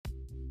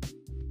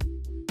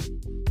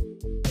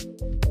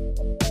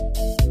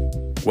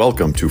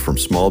Welcome to From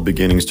Small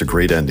Beginnings to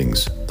Great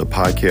Endings, the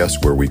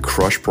podcast where we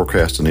crush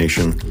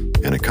procrastination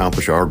and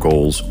accomplish our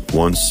goals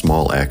one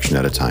small action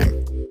at a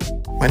time.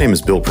 My name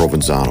is Bill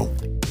Provenzano.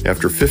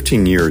 After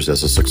 15 years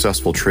as a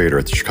successful trader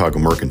at the Chicago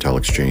Mercantile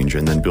Exchange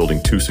and then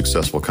building 2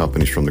 successful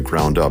companies from the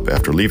ground up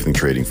after leaving the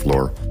trading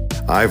floor,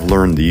 I've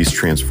learned these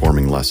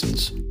transforming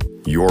lessons.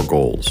 Your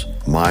goals,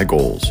 my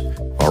goals,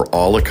 are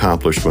all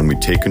accomplished when we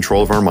take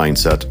control of our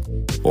mindset,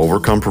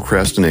 overcome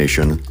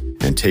procrastination,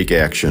 and take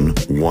action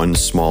one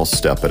small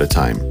step at a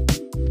time.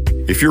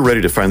 If you're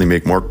ready to finally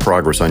make more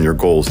progress on your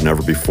goals than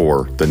ever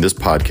before, then this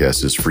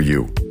podcast is for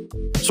you.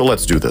 So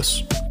let's do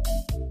this.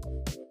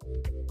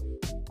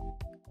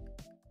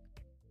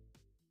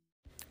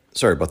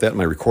 Sorry about that.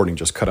 My recording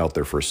just cut out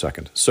there for a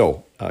second.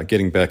 So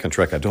getting back on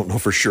track, I don't know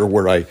for sure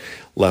where I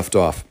left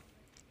off.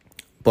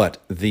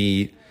 But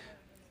the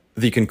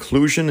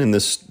conclusion in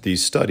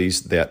these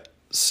studies that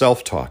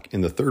self-talk in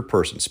the third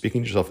person,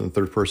 speaking to yourself in the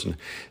third person,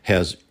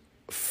 has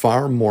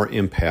far more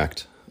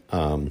impact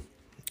on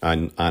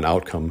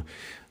outcome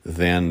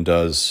than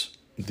does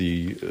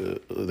the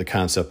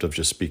concept of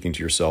just speaking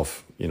to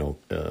yourself,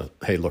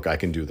 hey, look, I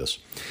can do this.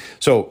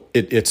 So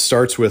it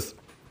starts with,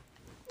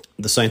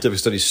 the scientific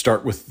studies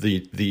start with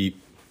the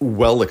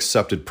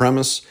well-accepted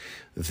premise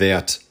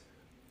that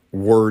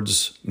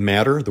words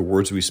matter, the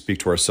words we speak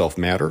to ourselves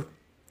matter.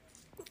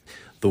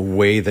 The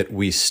way that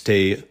we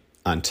stay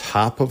on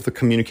top of the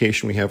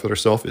communication we have with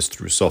ourselves is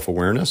through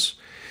self-awareness.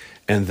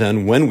 And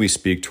then when we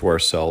speak to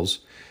ourselves,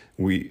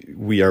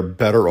 we are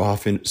better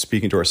off in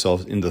speaking to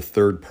ourselves in the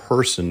third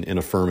person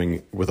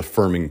with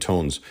affirming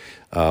tones.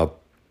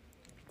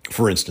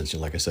 For instance,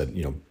 like I said,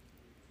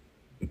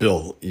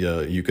 Bill,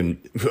 you can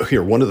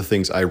here. One of the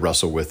things I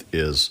wrestle with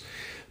is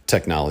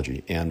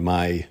technology, and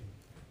my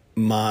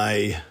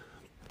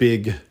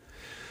big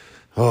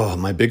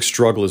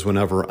struggle is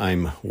whenever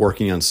I'm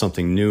working on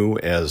something new.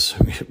 As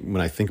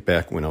when I think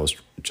back when I was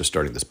just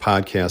starting this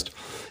podcast,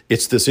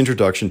 it's this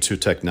introduction to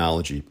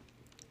technology,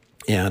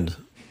 and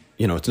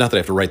it's not that I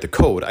have to write the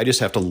code. I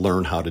just have to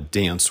learn how to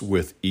dance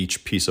with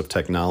each piece of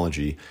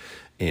technology,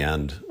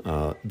 and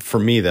for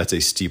me, that's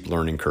a steep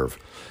learning curve.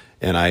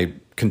 And I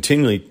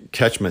continually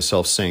catch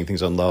myself saying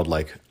things out loud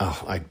like,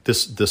 "Oh,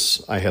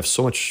 I have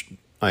so much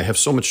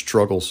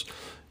struggles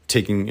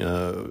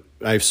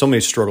I have so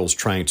many struggles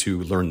trying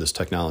to learn this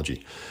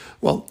technology."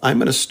 Well, I'm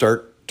going to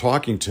start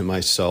talking to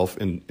myself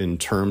in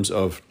terms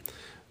of,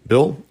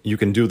 Bill, you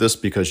can do this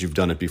because you've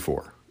done it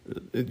before.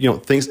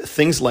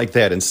 Things like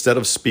that. Instead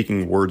of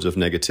speaking words of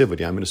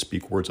negativity, I'm going to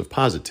speak words of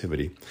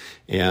positivity.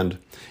 And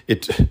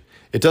it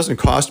doesn't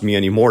cost me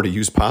any more to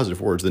use positive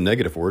words than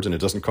negative words, and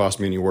it doesn't cost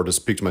me any more to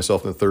speak to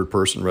myself in the third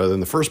person rather than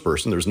the first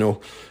person. There's no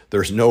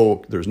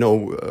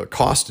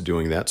cost to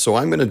doing that. So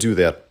I'm going to do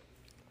that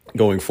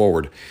going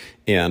forward,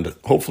 and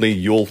hopefully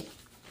you'll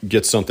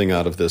get something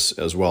out of this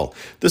as well.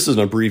 This is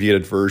an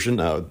abbreviated version.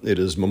 It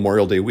is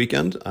Memorial Day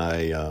weekend.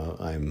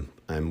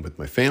 I'm with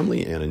my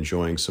family and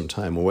enjoying some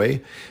time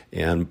away,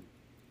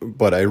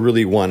 but I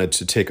really wanted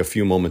to take a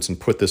few moments and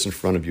put this in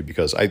front of you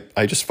because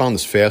I just found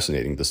this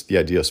fascinating. The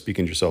idea of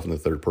speaking to yourself in the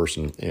third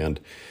person, and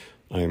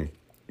I'm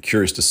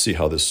curious to see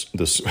how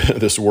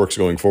this works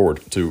going forward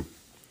to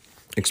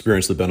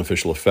experience the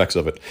beneficial effects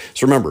of it.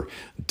 So remember,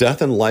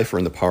 death and life are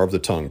in the power of the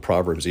tongue,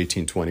 Proverbs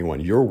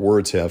 18:21. Your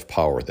words have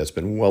power. That's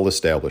been well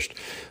established.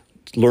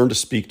 Learn to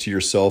speak to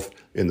yourself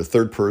in the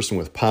third person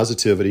with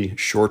positivity,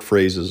 short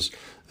phrases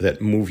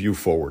that move you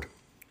forward.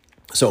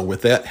 So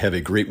with that, have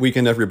a great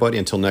weekend, everybody.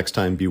 Until next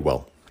time, be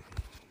well.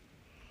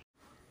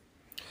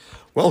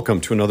 Welcome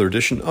to another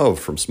edition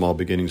of From Small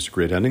Beginnings to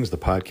Great Endings, the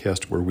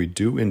podcast where we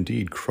do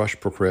indeed crush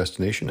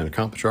procrastination and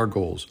accomplish our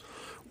goals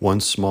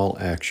one small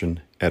action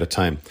at a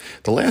time.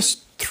 The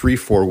last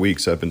 3-4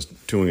 weeks, I've been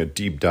doing a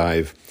deep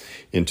dive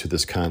into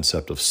this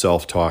concept of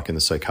self-talk and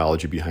the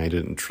psychology behind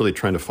it, and really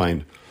trying to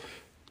find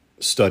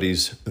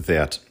studies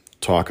that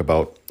talk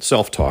about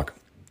self-talk,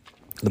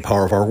 the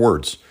power of our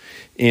words.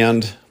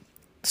 And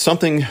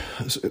 2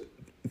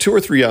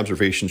 or 3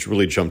 observations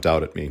really jumped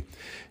out at me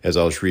as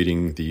I was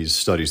reading these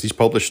studies, these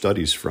published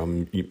studies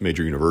from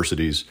major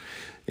universities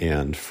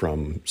and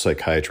from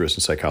psychiatrists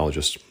and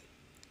psychologists.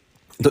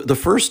 The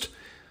first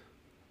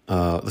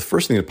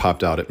thing that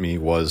popped out at me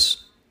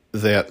was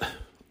that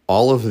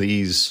all of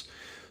these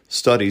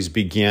studies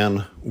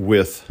began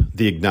with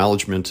the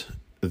acknowledgement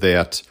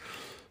that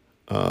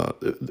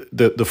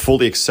the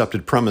fully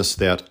accepted premise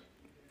that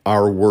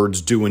our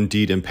words do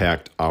indeed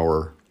impact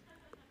our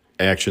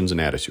actions and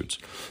attitudes.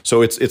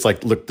 So it's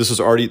like, look, this is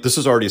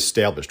already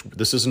established.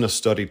 This isn't a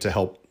study to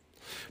help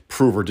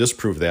prove or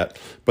disprove that,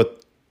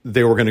 but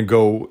they were going to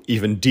go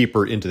even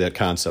deeper into that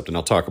concept, and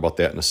I'll talk about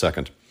that in a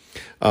second.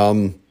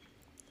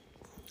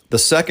 The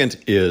second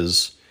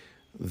is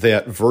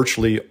that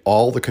virtually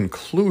all the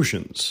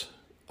conclusions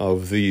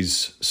of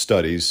these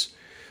studies,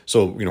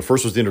 so,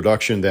 first was the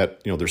introduction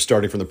that, they're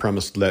starting from the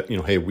premise that,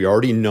 hey, we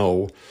already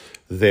know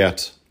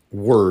that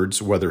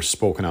words, whether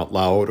spoken out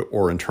loud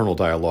or internal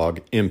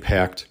dialogue,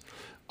 impact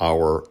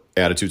our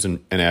attitudes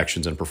and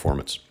actions and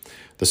performance.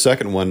 The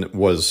second one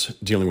was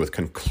dealing with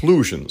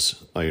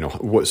conclusions.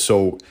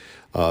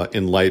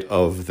 In light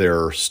of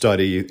their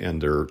study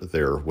and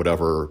their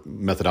whatever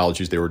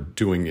methodologies they were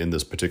doing in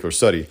this particular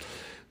study,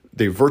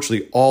 they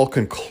virtually all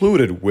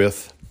concluded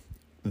with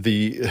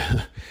the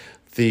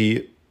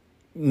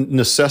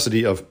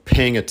necessity of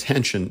paying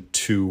attention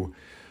to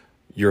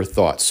your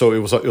thoughts. So it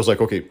was like,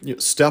 okay,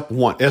 step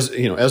one, as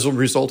a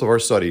result of our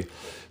study,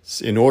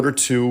 in order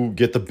to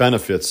get the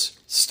benefits,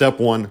 step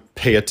one,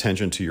 pay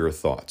attention to your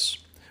thoughts.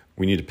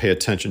 We need to pay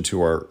attention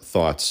to our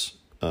thoughts,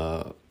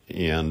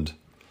 and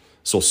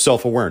so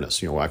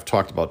self-awareness. I've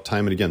talked about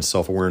time and again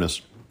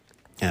self-awareness,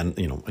 and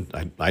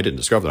I didn't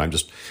discover that. I'm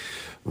just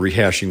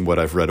rehashing what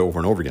I've read over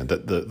and over again.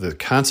 That the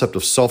concept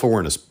of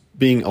self-awareness,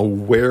 being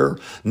aware,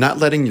 not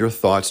letting your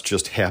thoughts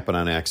just happen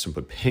on accident,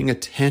 but paying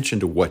attention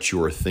to what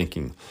you are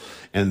thinking,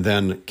 and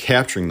then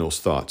capturing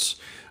those thoughts,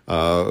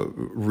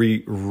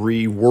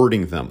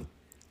 rewording them.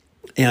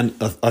 And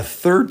a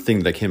third thing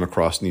that I came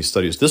across in these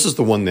studies, this is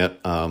the one that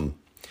I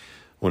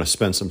want to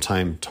spend some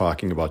time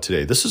talking about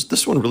today.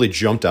 This one really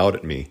jumped out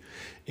at me,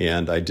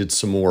 and I did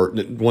some more.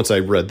 Once I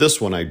read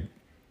this one, I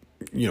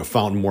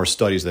found more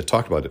studies that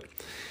talked about it.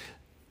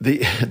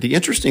 The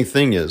interesting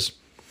thing is,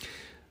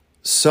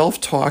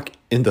 self-talk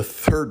in the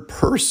third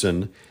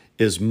person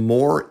is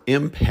more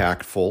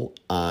impactful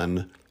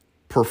on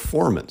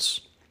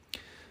performance.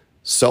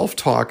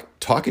 Self-talk,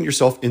 talking to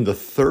yourself in the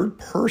third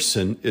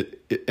person,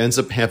 it ends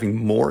up having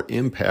more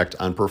impact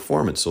on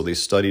performance. So they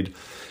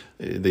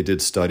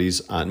did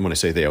studies on, when I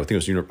say they, I think it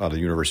was out of the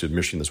University of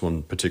Michigan, this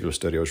one particular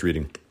study I was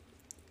reading,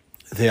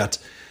 that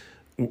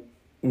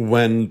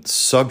when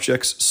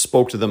subjects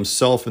spoke to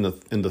themselves in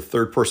the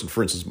third person,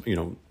 for instance,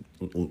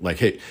 like,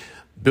 hey,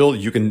 Bill,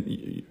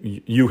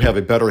 you have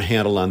a better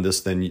handle on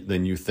this than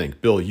you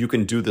think. Bill, you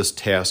can do this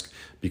task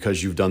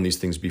because you've done these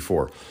things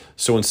before.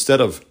 So instead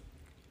of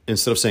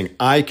saying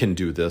I can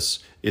do this,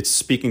 it's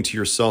speaking to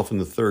yourself in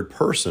the third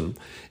person,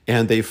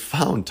 and they've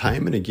found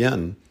time and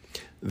again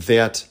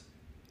that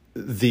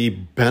the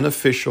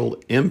beneficial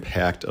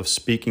impact of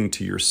speaking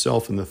to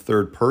yourself in the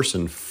third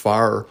person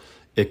far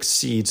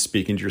exceeds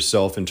speaking to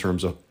yourself in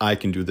terms of I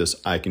can do this,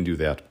 I can do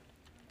that.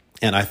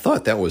 And I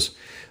thought that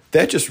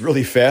just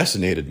really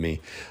fascinated me.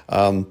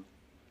 One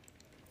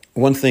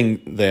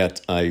thing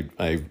that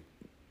I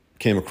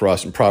came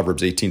across in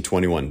Proverbs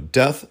 18:21,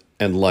 death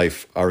and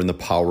life are in the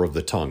power of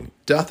the tongue.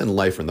 Death and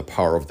life are in the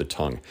power of the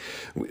tongue.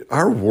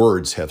 Our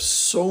words have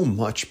so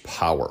much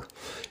power.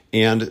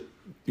 And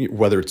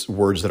whether it's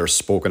words that are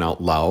spoken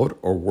out loud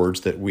or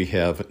words that we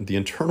have the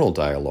internal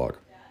dialogue.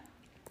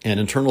 And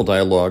internal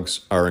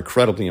dialogues are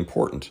incredibly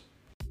important.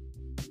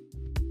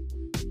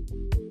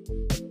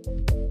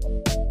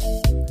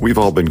 We've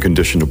all been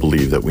conditioned to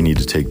believe that we need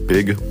to take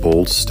big,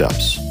 bold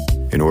steps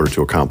in order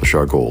to accomplish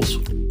our goals.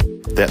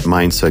 That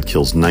mindset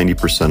kills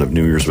 90% of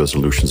New Year's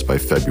resolutions by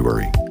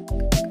February.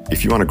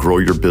 If you want to grow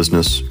your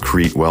business,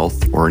 create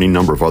wealth, or any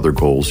number of other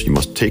goals, you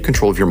must take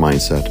control of your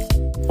mindset,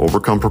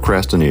 overcome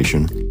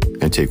procrastination,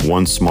 and take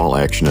one small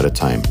action at a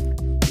time.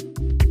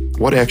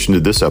 What action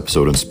did this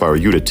episode inspire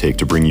you to take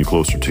to bring you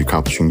closer to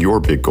accomplishing your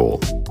big goal?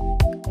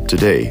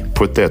 Today,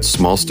 put that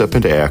small step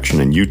into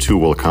action and you too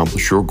will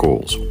accomplish your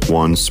goals,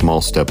 one small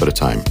step at a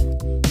time.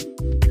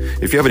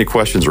 If you have any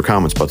questions or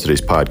comments about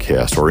today's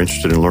podcast or are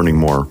interested in learning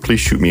more, please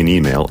shoot me an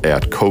email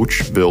at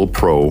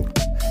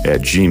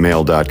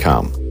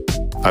coachbillpro@gmail.com.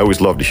 I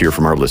always love to hear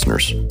from our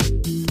listeners.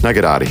 Now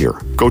get out of here.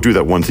 Go do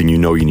that one thing you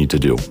know you need to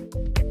do.